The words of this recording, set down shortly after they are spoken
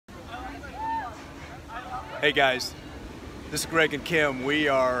Hey guys, this is Greg and Kim. We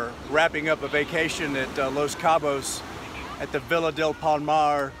are wrapping up a vacation at Los Cabos at the Villa del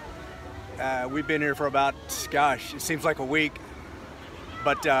Palmar. We've been here for about, gosh, it seems like a week.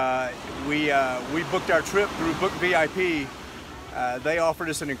 But we booked our trip through BookVip. They offered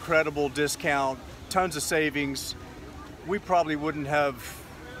us an incredible discount, tons of savings. We probably wouldn't have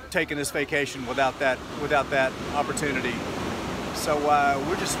taken this vacation without that opportunity. So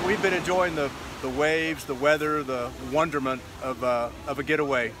we've been enjoying the waves, the weather, the wonderment of a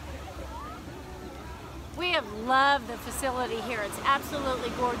getaway. We have loved the facility here. It's absolutely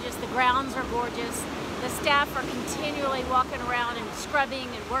gorgeous. The grounds are gorgeous. The staff are continually walking around and scrubbing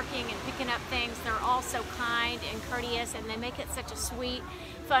and working and picking up things. They're all so kind and courteous, and they make it such a sweet,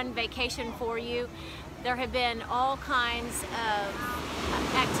 fun vacation for you. There have been all kinds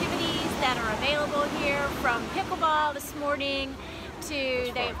of activities that are available here, from pickleball this morning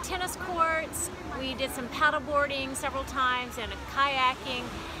to they have tennis courts. We did some paddleboarding several times and kayaking.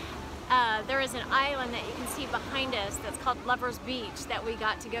 There is an island that you can see behind us that's called Lover's Beach that we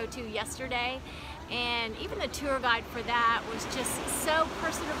got to go to yesterday. And even the tour guide for that was just so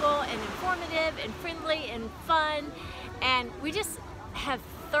personable and informative and friendly and fun. And we just have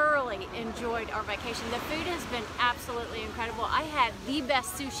thoroughly enjoyed our vacation. The food has been absolutely incredible. I had the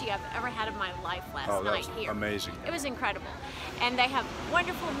best sushi I've ever had in my life last night here. Amazing. It was incredible. And they have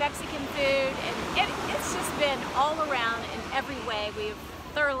wonderful Mexican food, and it's just been all around in every way. We've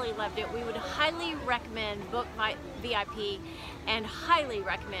thoroughly loved it. We would highly recommend BookVip and highly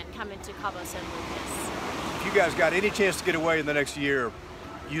recommend coming to Cabo San Lucas. If you guys got any chance to get away in the next year,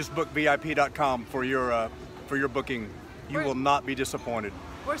 use BookVip.com for your booking. You will not be disappointed.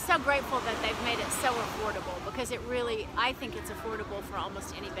 We're so grateful that they've made it so affordable, because it really, I think it's affordable for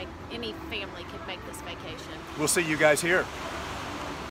almost any family could make this vacation. We'll see you guys here.